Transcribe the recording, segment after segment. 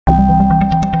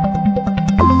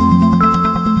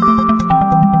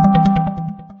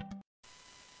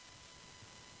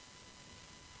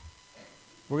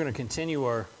going to continue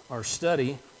our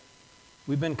study.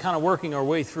 We've been kind of working our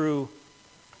way through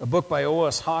a book by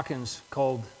O.S. Hawkins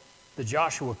called The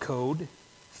Joshua Code,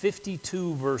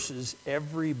 52 verses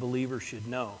every believer should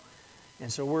know.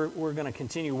 And so we're going to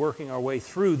continue working our way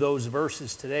through those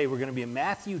verses today. We're going to be in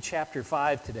Matthew chapter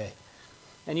 5 today.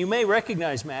 And you may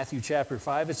recognize Matthew chapter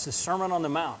 5. It's the Sermon on the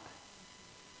Mount.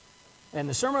 And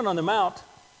the Sermon on the Mount,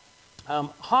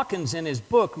 Hawkins in his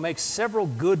book makes several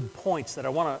good points that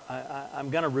I'm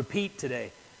going to repeat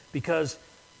today, because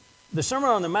the Sermon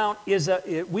on the Mount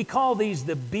we call these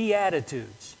the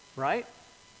Beatitudes, right?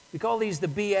 We call these the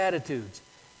Beatitudes,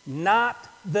 not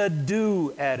the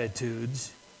do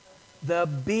attitudes, the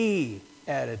be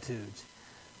attitudes.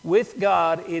 With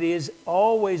God, it is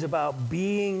always about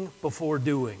being before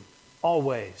doing,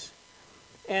 always.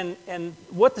 And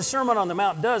what the Sermon on the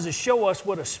Mount does is show us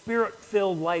what a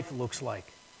Spirit-filled life looks like.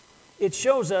 It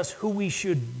shows us who we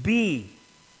should be,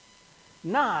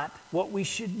 not what we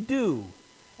should do.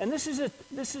 And this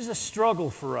is a struggle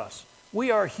for us.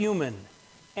 We are human,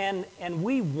 and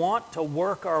we want to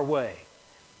work our way.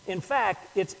 In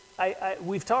fact,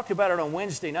 we've talked about it on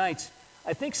Wednesday nights.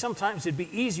 I think sometimes it'd be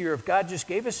easier if God just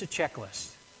gave us a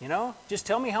checklist. You know, just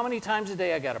tell me how many times a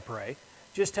day I got to pray.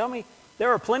 Just tell me. There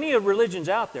are plenty of religions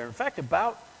out there. In fact,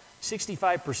 about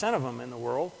 65% of them in the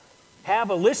world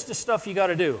have a list of stuff you got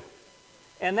to do.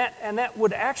 And that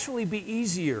would actually be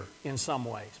easier in some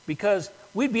ways, because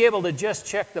we'd be able to just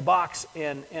check the box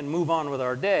and move on with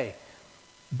our day.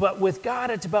 But with God,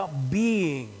 it's about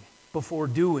being before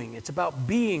doing. It's about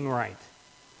being right.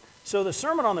 So the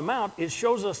Sermon on the Mount, it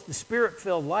shows us the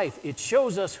Spirit-filled life. It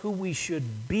shows us who we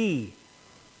should be.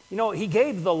 You know, He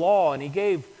gave the law, and He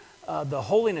gave the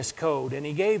holiness code,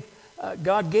 and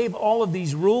God gave all of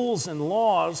these rules and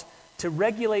laws to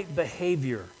regulate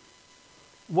behavior.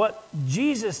 What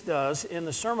Jesus does in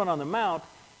the Sermon on the Mount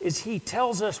is He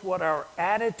tells us what our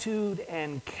attitude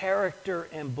and character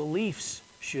and beliefs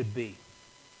should be.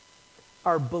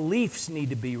 Our beliefs need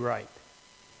to be right,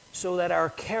 so that our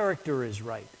character is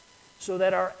right, so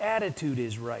that our attitude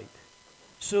is right,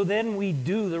 so then we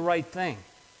do the right thing.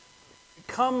 It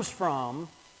comes from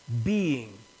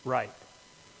being right.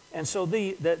 And so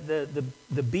the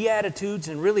Beatitudes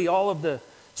and really all of the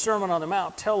Sermon on the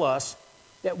Mount tell us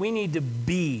that we need to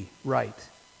be right,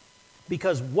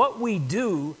 because what we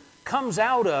do comes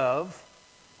out of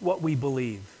what we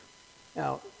believe.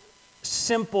 Now,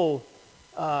 simple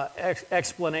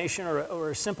explanation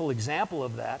or a simple example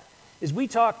of that is we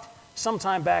talked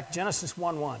sometime back, Genesis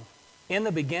 1:1. In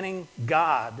the beginning,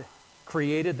 God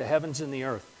created the heavens and the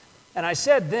earth. And I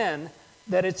said then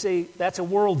that that's a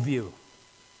worldview.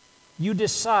 You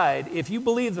decide, if you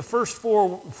believe the first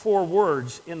four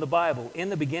words in the Bible, in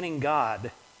the beginning God,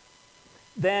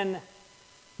 then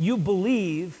you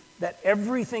believe that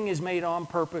everything is made on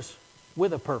purpose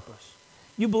with a purpose.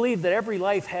 You believe that every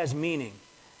life has meaning.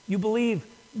 You believe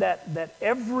that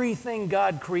everything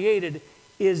God created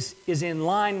is in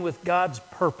line with God's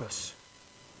purpose.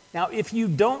 Now, if you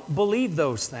don't believe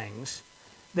those things,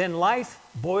 then life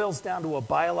boils down to a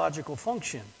biological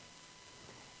function.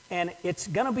 And it's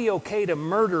going to be okay to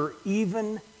murder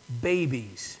even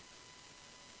babies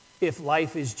if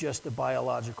life is just a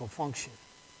biological function.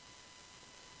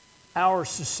 Our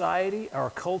society, our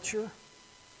culture,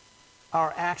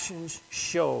 our actions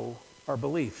show our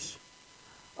beliefs.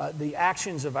 The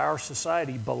actions of our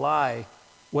society belie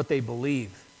what they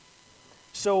believe.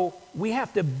 So we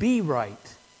have to be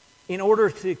right in order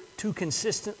to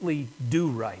consistently do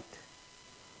right.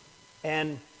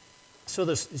 And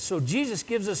so Jesus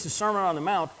gives us the Sermon on the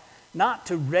Mount not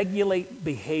to regulate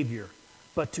behavior,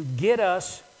 but to get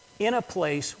us in a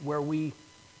place where we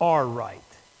are right.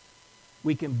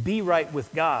 We can be right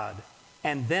with God,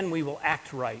 and then we will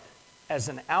act right as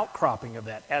an outcropping of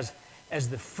that, as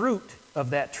the fruit of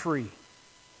that tree.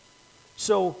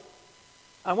 So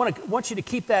I want you to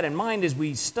keep that in mind as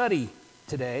we study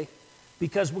today,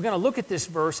 because we're going to look at this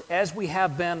verse as we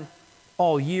have been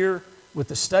all year with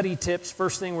the study tips.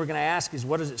 First thing we're going to ask is,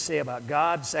 what does it say about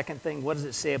God? Second thing, what does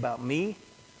it say about me?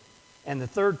 And the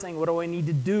third thing, what do I need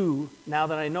to do now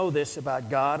that I know this about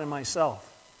God and myself?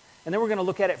 And then we're going to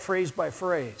look at it phrase by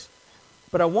phrase.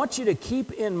 But I want you to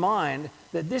keep in mind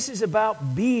that this is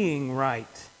about being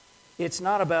right. It's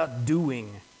not about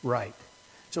doing right.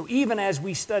 So even as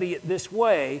we study it this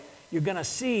way, you're going to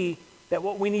see that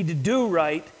what we need to do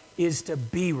right is to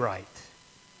be right.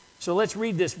 So let's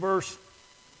read this verse.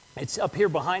 It's up here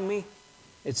behind me.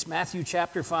 It's Matthew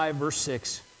chapter 5, verse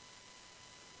 6.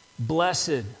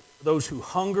 Blessed those who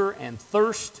hunger and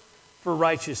thirst for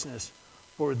righteousness,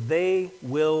 for they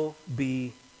will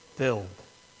be filled.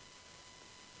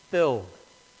 Filled.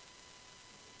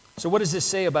 So what does this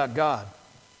say about God?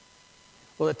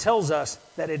 Well, it tells us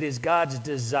that it is God's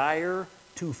desire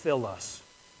to fill us.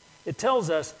 It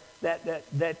tells us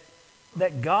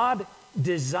that God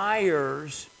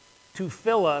desires to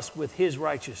fill us with His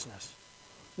righteousness.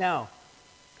 Now,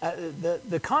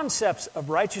 the concepts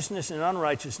of righteousness and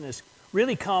unrighteousness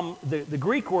really come, the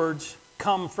Greek words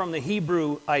come from the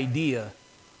Hebrew idea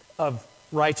of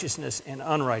righteousness and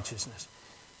unrighteousness.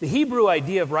 The Hebrew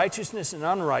idea of righteousness and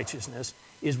unrighteousness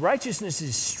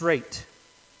is straight.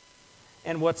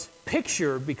 And what's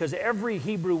pictured, because every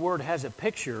Hebrew word has a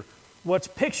picture, what's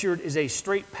pictured is a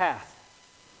straight path.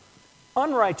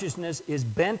 Unrighteousness is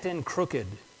bent and crooked.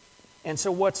 And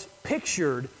so what's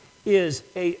pictured is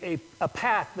a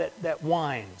path that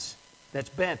winds, that's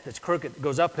bent, that's crooked, that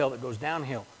goes uphill, that goes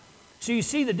downhill. So you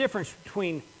see the difference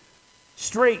between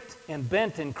straight and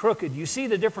bent and crooked. You see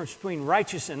the difference between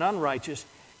righteous and unrighteous.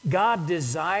 God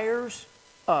desires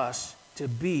us to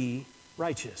be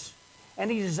righteous. And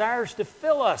He desires to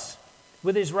fill us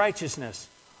with His righteousness.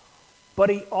 But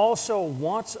He also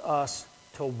wants us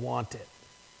to want it.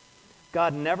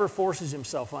 God never forces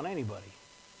Himself on anybody.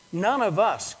 None of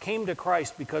us came to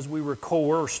Christ because we were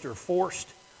coerced or forced,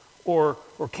 or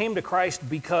came to Christ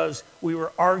because we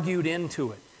were argued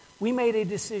into it. We made a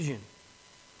decision.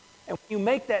 And when you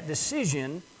make that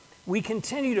decision, we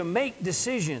continue to make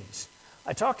decisions.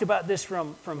 I talked about this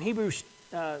from Hebrews,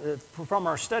 from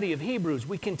our study of Hebrews.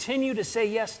 We continue to say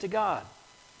yes to God.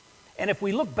 And if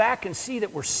we look back and see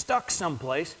that we're stuck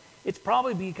someplace, it's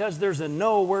probably because there's a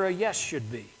no where a yes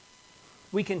should be.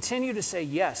 We continue to say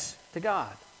yes to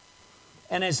God.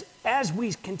 And as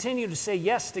we continue to say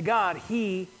yes to God,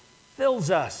 He fills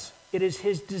us. It is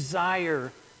His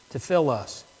desire to fill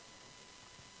us.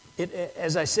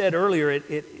 As I said earlier,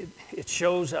 it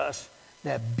shows us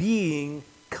that being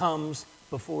comes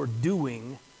before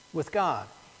doing with God.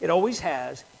 It always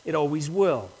has. It always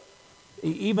will.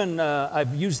 Even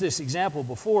I've used this example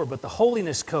before, but the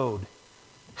holiness code,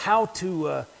 how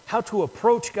to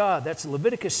approach God, that's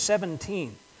Leviticus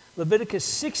 17. Leviticus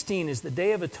 16 is the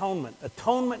Day of Atonement.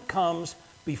 Atonement comes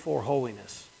before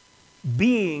holiness.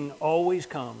 Being always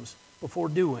comes before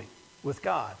doing with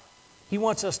God. He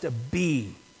wants us to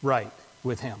be right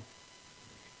with Him.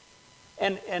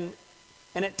 And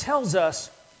it tells us,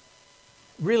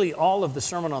 really all of the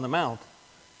Sermon on the Mount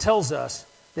tells us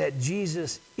that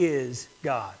Jesus is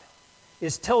God.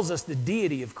 It tells us the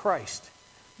deity of Christ.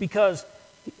 Because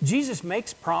Jesus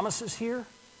makes promises here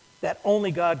that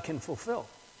only God can fulfill.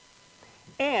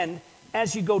 And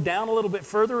as you go down a little bit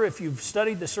further, if you've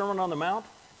studied the Sermon on the Mount,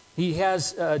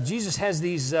 Jesus has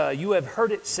these, you have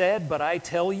heard it said, but I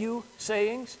tell you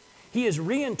sayings. He is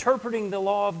reinterpreting the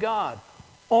law of God.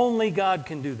 Only God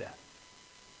can do that.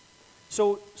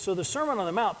 So the Sermon on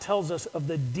the Mount tells us of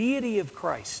the deity of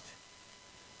Christ.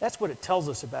 That's what it tells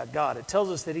us about God. It tells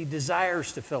us that He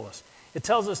desires to fill us. It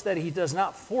tells us that He does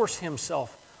not force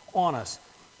Himself on us.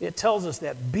 It tells us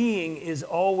that being is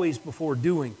always before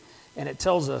doing. And it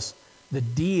tells us the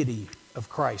deity of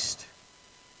Christ.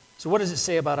 So what does it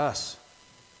say about us?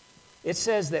 It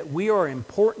says that we are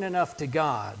important enough to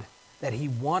God that He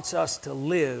wants us to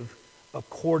live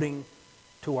according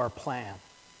to our plan.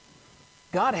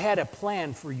 God had a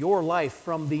plan for your life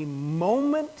from the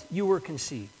moment you were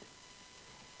conceived.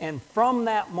 And from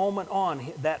that moment on,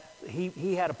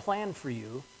 He had a plan for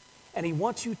you, and He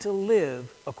wants you to live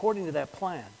according to that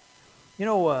plan. You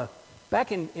know,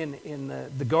 back in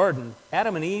the garden,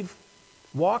 Adam and Eve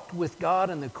walked with God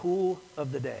in the cool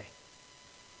of the day.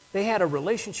 They had a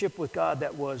relationship with God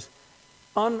that was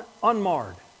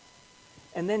unmarred.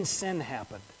 And then sin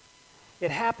happened.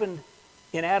 It happened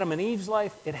in Adam and Eve's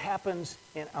life. It happens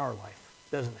in our life,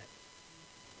 doesn't it?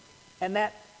 And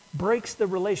that breaks the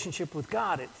relationship with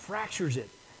God. It fractures it.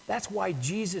 That's why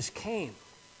Jesus came.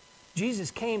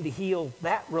 Jesus came to heal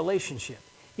that relationship.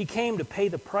 He came to pay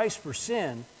the price for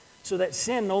sin so that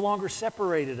sin no longer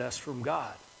separated us from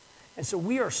God. And so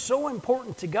we are so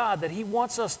important to God that He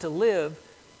wants us to live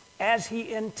as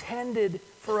He intended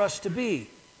for us to be.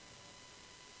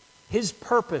 His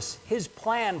purpose, His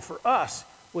plan for us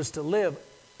was to live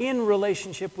in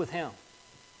relationship with Him.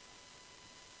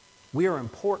 We are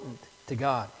important to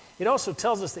God. It also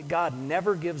tells us that God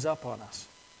never gives up on us.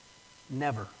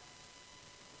 Never.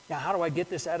 Now, how do I get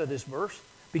this out of this verse?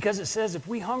 Because it says if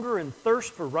we hunger and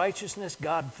thirst for righteousness,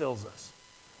 God fills us.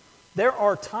 There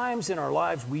are times in our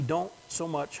lives we don't so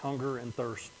much hunger and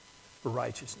thirst for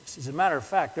righteousness. As a matter of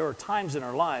fact, there are times in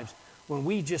our lives when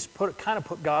we just put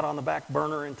God on the back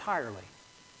burner entirely.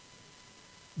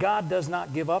 God does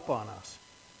not give up on us.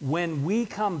 When we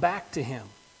come back to Him,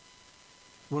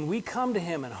 when we come to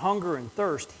Him in hunger and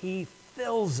thirst, He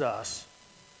fills us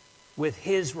with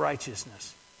his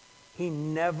righteousness. He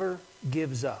never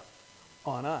gives up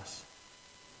on us.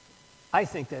 I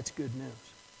think that's good news.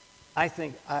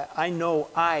 I know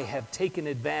I have taken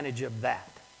advantage of that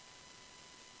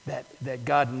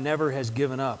God never has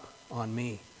given up on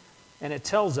me. And it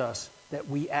tells us that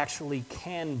we actually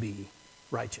can be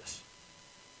righteous.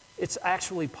 It's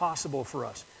actually possible for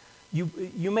us.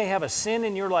 You may have a sin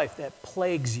in your life that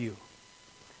plagues you,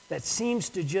 that seems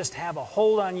to just have a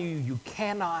hold on you. You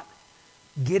cannot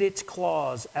get its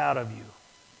claws out of you.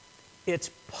 It's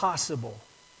possible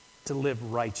to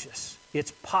live righteous.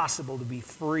 It's possible to be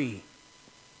free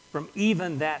from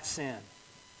even that sin.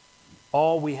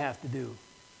 All we have to do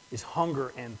is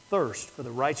hunger and thirst for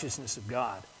the righteousness of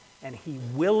God, and he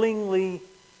willingly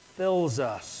fills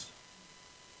us.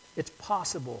 It's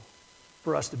possible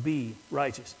for us to be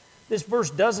righteous. This verse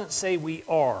doesn't say we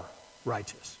are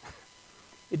righteous.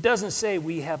 It doesn't say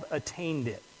we have attained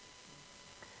it.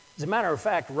 As a matter of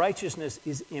fact, righteousness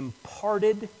is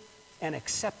imparted and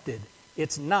accepted.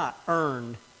 It's not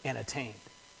earned and attained.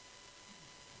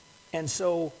 And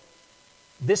so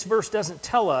this verse doesn't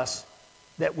tell us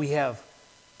that we have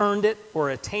earned it or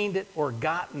attained it or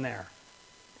gotten there.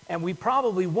 And we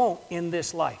probably won't in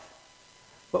this life.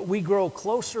 But we grow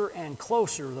closer and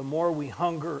closer the more we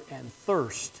hunger and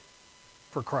thirst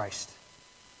for Christ.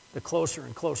 The closer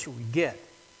and closer we get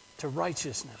to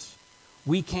righteousness.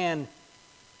 We can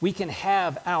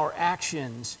have our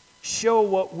actions show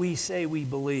what we say we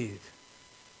believe.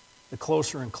 The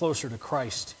closer and closer to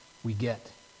Christ we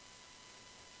get.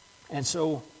 And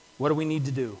so, what do we need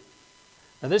to do?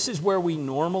 Now, this is where we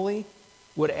normally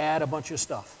would add a bunch of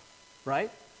stuff,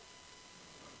 right?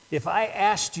 If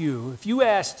you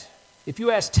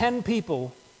asked 10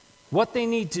 people what they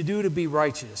need to do to be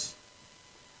righteous,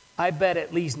 I bet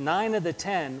at least 9 of the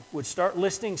 10 would start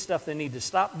listing stuff they need to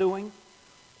stop doing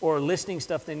or listing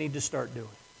stuff they need to start doing,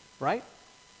 right?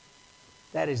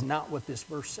 That is not what this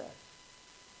verse says.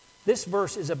 This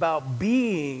verse is about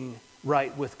being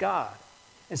right with God.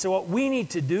 And so what we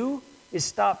need to do is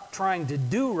stop trying to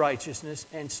do righteousness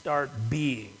and start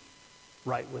being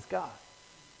right with God.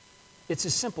 It's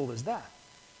as simple as that.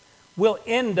 We'll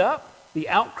end up, the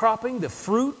outcropping, the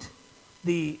fruit,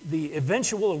 the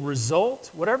eventual result,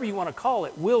 whatever you want to call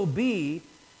it, will be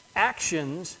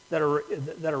actions that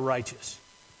are righteous.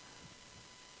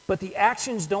 But the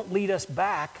actions don't lead us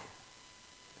back.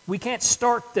 We can't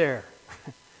start there.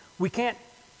 We can't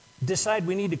decide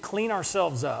we need to clean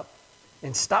ourselves up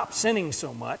and stop sinning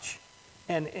so much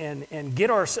and get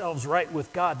ourselves right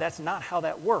with God. That's not how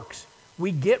that works.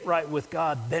 We get right with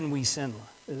God, then we sin.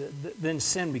 Then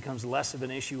sin becomes less of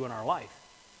an issue in our life.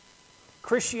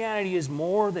 Christianity is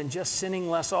more than just sinning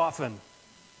less often.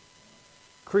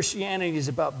 Christianity is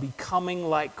about becoming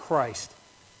like Christ,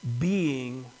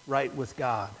 being right with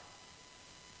God.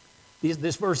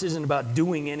 This verse isn't about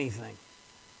doing anything.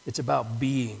 It's about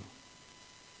being.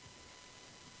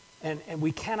 And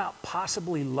we cannot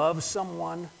possibly love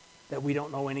someone that we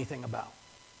don't know anything about.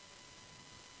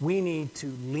 We need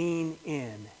to lean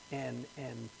in and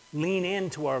lean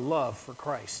into our love for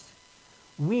Christ.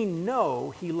 We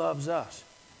know he loves us.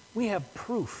 We have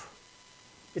proof.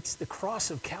 It's the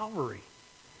cross of Calvary.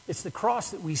 It's the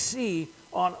cross that we see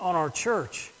on our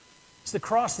church. It's the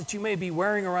cross that you may be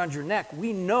wearing around your neck.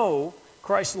 We know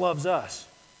Christ loves us.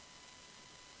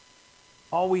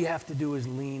 All we have to do is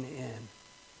lean in.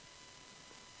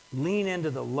 Lean into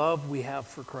the love we have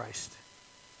for Christ.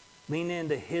 Lean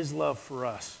into his love for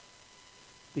us.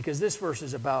 Because this verse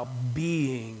is about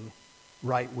being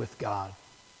right with God.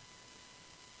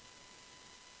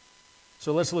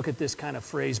 So let's look at this kind of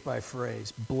phrase by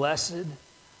phrase. Blessed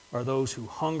are those who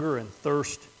hunger and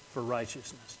thirst for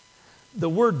righteousness. The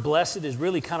word blessed is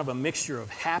really kind of a mixture of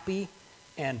happy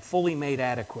and fully made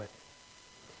adequate.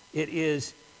 It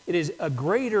is a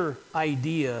greater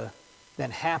idea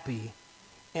than happy,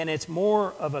 and it's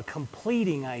more of a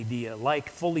completing idea, like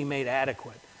fully made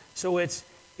adequate. So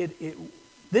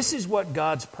this is what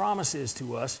God's promise is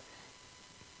to us,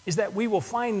 is that we will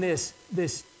find this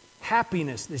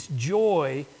happiness, this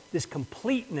joy, this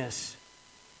completeness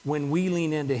when we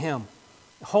lean into him.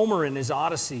 Homer in his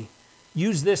Odyssey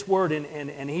used this word,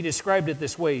 and he described it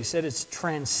this way. He said it's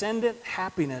transcendent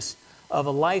happiness of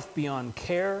a life beyond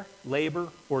care, labor,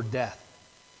 or death.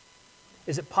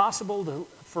 Is it possible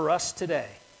for us today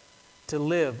to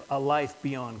live a life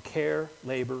beyond care,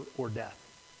 labor, or death?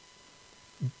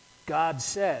 God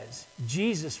says,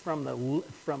 Jesus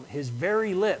from his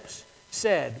very lips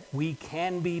said, we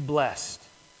can be blessed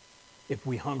if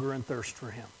we hunger and thirst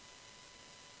for him.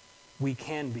 We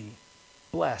can be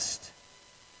blessed.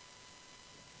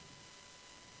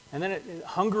 And then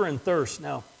hunger and thirst.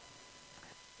 Now,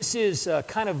 This is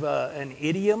kind of an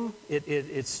idiom.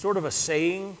 It's sort of a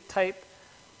saying type.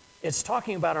 It's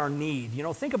talking about our need. You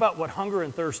know, think about what hunger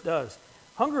and thirst does.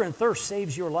 Hunger and thirst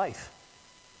saves your life.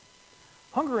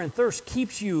 Hunger and thirst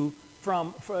keeps you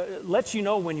lets you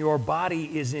know when your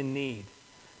body is in need.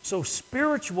 So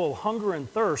spiritual hunger and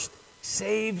thirst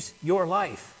saves your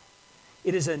life.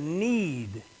 It is a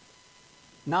need,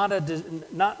 not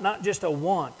just a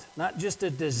want, not just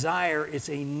a desire. It's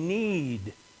a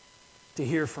need to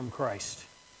hear from Christ.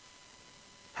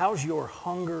 How's your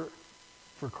hunger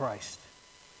for Christ?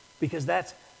 Because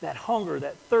that hunger,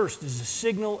 that thirst is a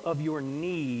signal of your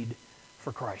need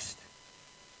for Christ.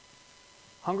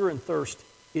 Hunger and thirst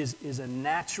is a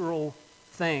natural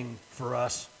thing for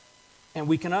us, and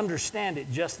we can understand it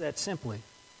just that simply.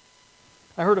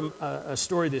 I heard a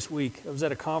story this week. I was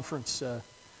at a conference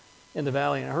in the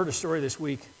Valley, and I heard a story this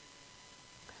week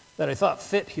that I thought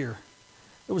fit here.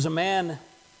 There was a man,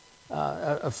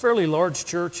 a fairly large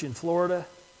church in Florida,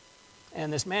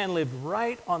 and this man lived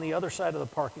right on the other side of the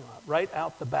parking lot, right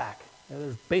out the back.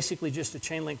 There's basically just a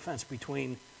chain link fence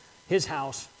between his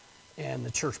house and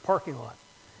the church parking lot.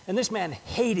 And this man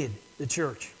hated the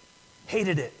church,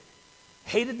 hated it,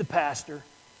 hated the pastor.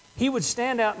 He would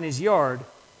stand out in his yard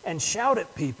and shout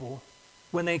at people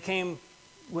when they came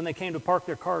to park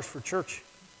their cars for church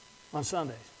on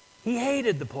Sundays. He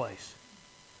hated the place.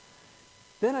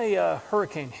 Then a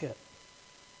hurricane hit,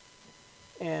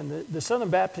 and the Southern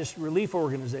Baptist Relief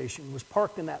Organization was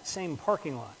parked in that same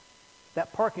parking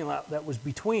lot that was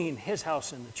between his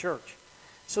house and the church.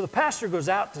 So the pastor goes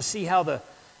out to see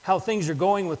how things are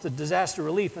going with the disaster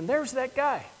relief, and there's that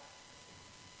guy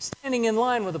standing in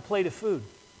line with a plate of food.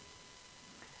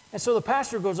 And so the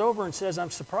pastor goes over and says,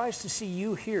 "I'm surprised to see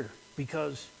you here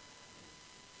because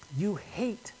you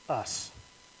hate us."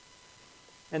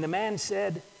 And the man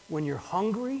said, "When you're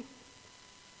hungry,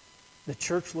 the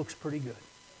church looks pretty good.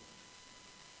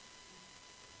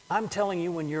 I'm telling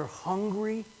you, when you're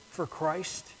hungry for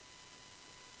Christ,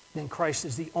 then Christ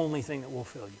is the only thing that will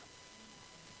fill you.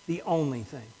 The only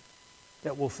thing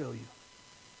that will fill you.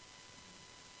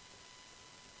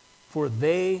 For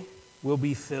they will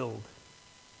be filled."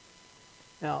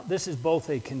 Now, this is both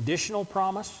a conditional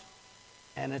promise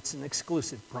and it's an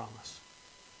exclusive promise.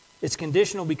 It's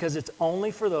conditional because it's only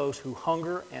for those who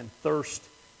hunger and thirst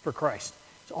for Christ.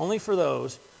 It's only for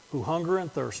those who hunger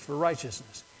and thirst for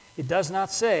righteousness. It does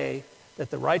not say that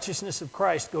the righteousness of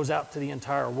Christ goes out to the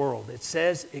entire world. It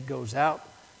says it goes out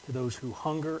to those who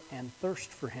hunger and thirst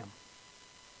for Him.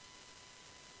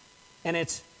 And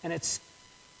it's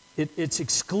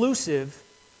exclusive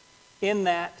in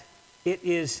that it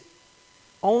is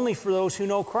only for those who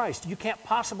know Christ. You can't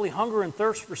possibly hunger and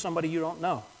thirst for somebody you don't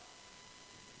know.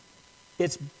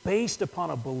 It's based upon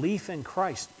a belief in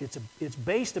Christ. It's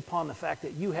based upon the fact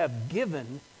that you have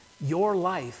given your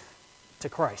life to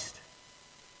Christ.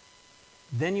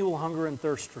 Then you will hunger and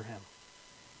thirst for Him.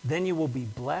 Then you will be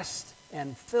blessed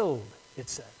and filled, it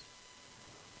says.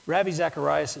 Ravi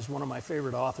Zacharias is one of my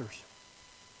favorite authors.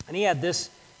 And he had this,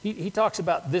 he talks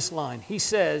about this line. He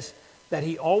says that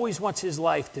he always wants his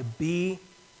life to be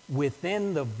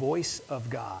within the voice of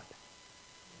God.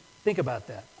 Think about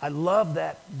that. I love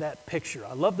that picture.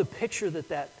 I love the picture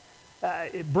that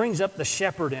it brings up the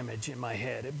shepherd image in my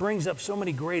head. It brings up so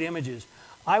many great images.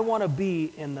 I want to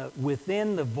be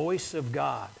within the voice of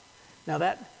God. Now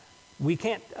that we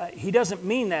can't. He doesn't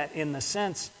mean that in the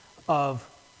sense of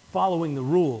following the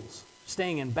rules,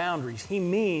 staying in boundaries. He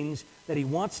means that he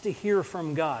wants to hear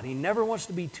from God. He never wants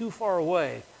to be too far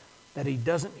away that he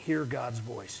doesn't hear God's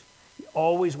voice. He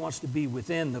always wants to be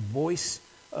within the voice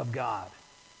of God.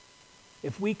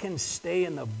 If we can stay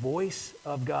in the voice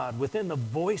of God, within the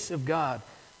voice of God,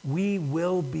 we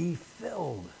will be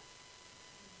filled.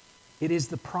 It is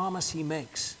the promise He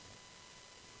makes.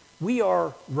 We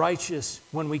are righteous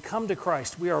when we come to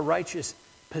Christ. We are righteous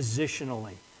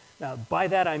positionally. Now, by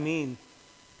that I mean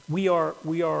we are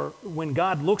when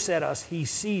God looks at us, He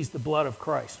sees the blood of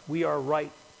Christ. We are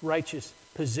righteous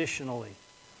positionally.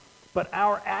 But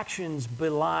our actions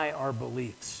belie our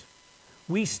beliefs.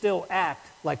 We still act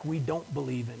like we don't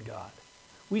believe in God.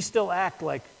 We still act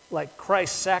like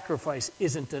Christ's sacrifice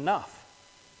isn't enough.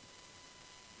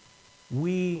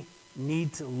 We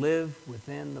need to live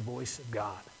within the voice of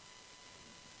God.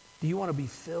 Do you want to be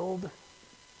filled? Do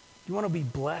you want to be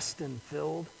blessed and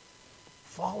filled?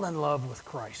 Fall in love with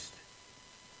Christ.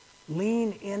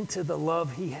 Lean into the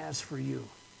love He has for you.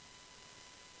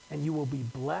 And you will be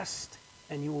blessed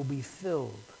and you will be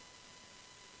filled.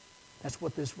 That's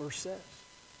what this verse says.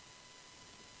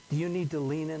 Do you need to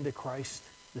lean into Christ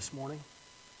this morning?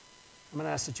 I'm going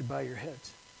to ask that you bow your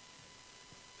heads.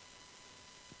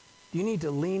 Do you need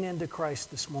to lean into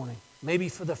Christ this morning? Maybe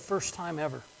for the first time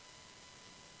ever,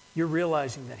 you're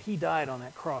realizing that he died on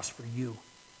that cross for you.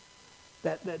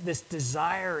 That this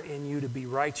desire in you to be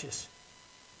righteous,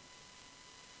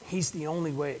 he's the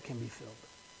only way it can be filled.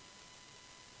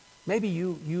 Maybe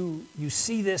you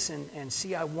see this and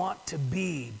see, I want to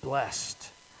be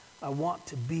blessed. I want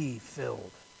to be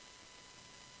filled.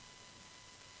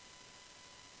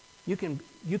 You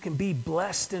can be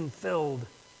blessed and filled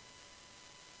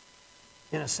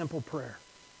in a simple prayer.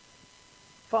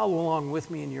 Follow along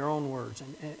with me in your own words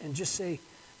and just say,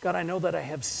 God, I know that I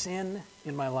have sin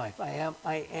in my life.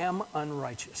 I am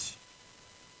unrighteous.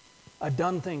 I've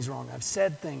done things wrong. I've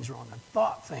said things wrong. I've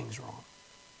thought things wrong.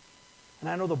 And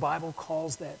I know the Bible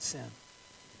calls that sin.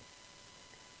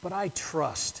 But I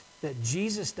trust that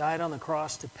Jesus died on the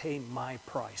cross to pay my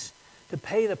price, to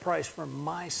pay the price for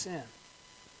my sin,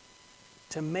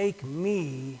 to make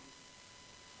me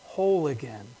whole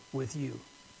again with you,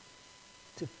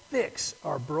 to fix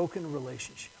our broken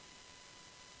relationship.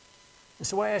 And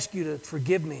so I ask you to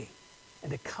forgive me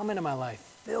and to come into my life,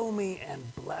 fill me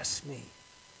and bless me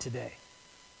today.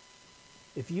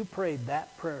 If you prayed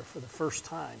that prayer for the first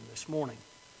time this morning,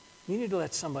 you need to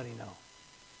let somebody know.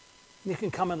 You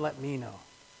can come and let me know.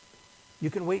 You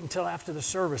can wait until after the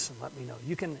service and let me know.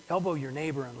 You can elbow your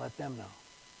neighbor and let them know.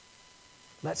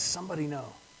 Let somebody know.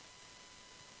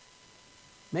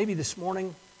 Maybe this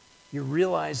morning you're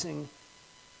realizing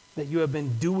that you have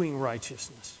been doing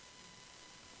righteousness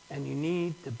and you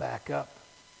need to back up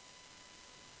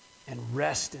and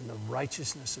rest in the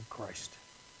righteousness of Christ.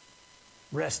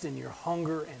 Rest in your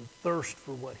hunger and thirst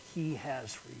for what he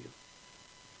has for you.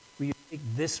 Will you take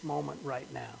this moment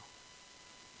right now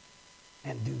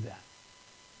and do that?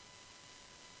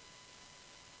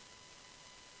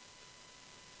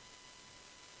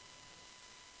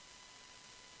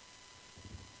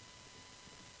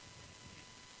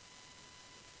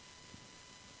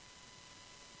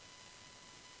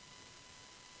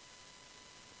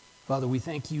 Father, we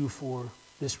thank you for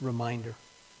this reminder,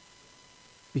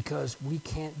 because we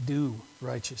can't do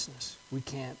righteousness. We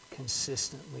can't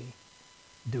consistently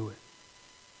do it.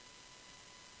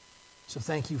 So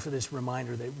thank you for this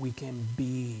reminder that we can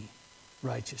be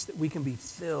righteous, that we can be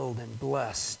filled and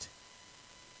blessed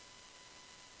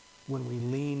when we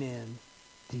lean in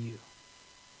to you,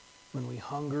 when we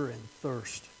hunger and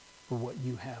thirst for what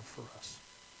you have for us.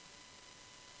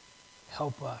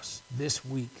 Help us this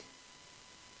week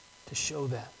to show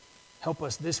that. Help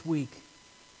us this week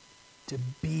to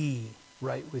be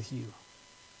right with you.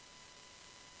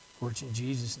 For it's in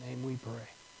Jesus' name we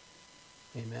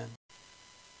pray. Amen.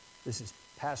 This is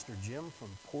Pastor Jim from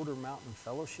Porter Mountain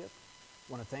Fellowship.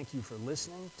 I want to thank you for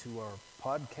listening to our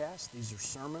podcast. These are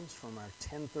sermons from our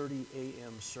 10:30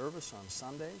 a.m. service on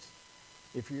Sundays.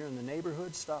 If you're in the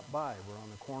neighborhood, stop by. We're on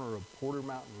the corner of Porter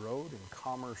Mountain Road and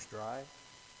Commerce Drive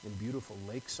in beautiful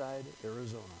Lakeside,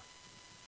 Arizona.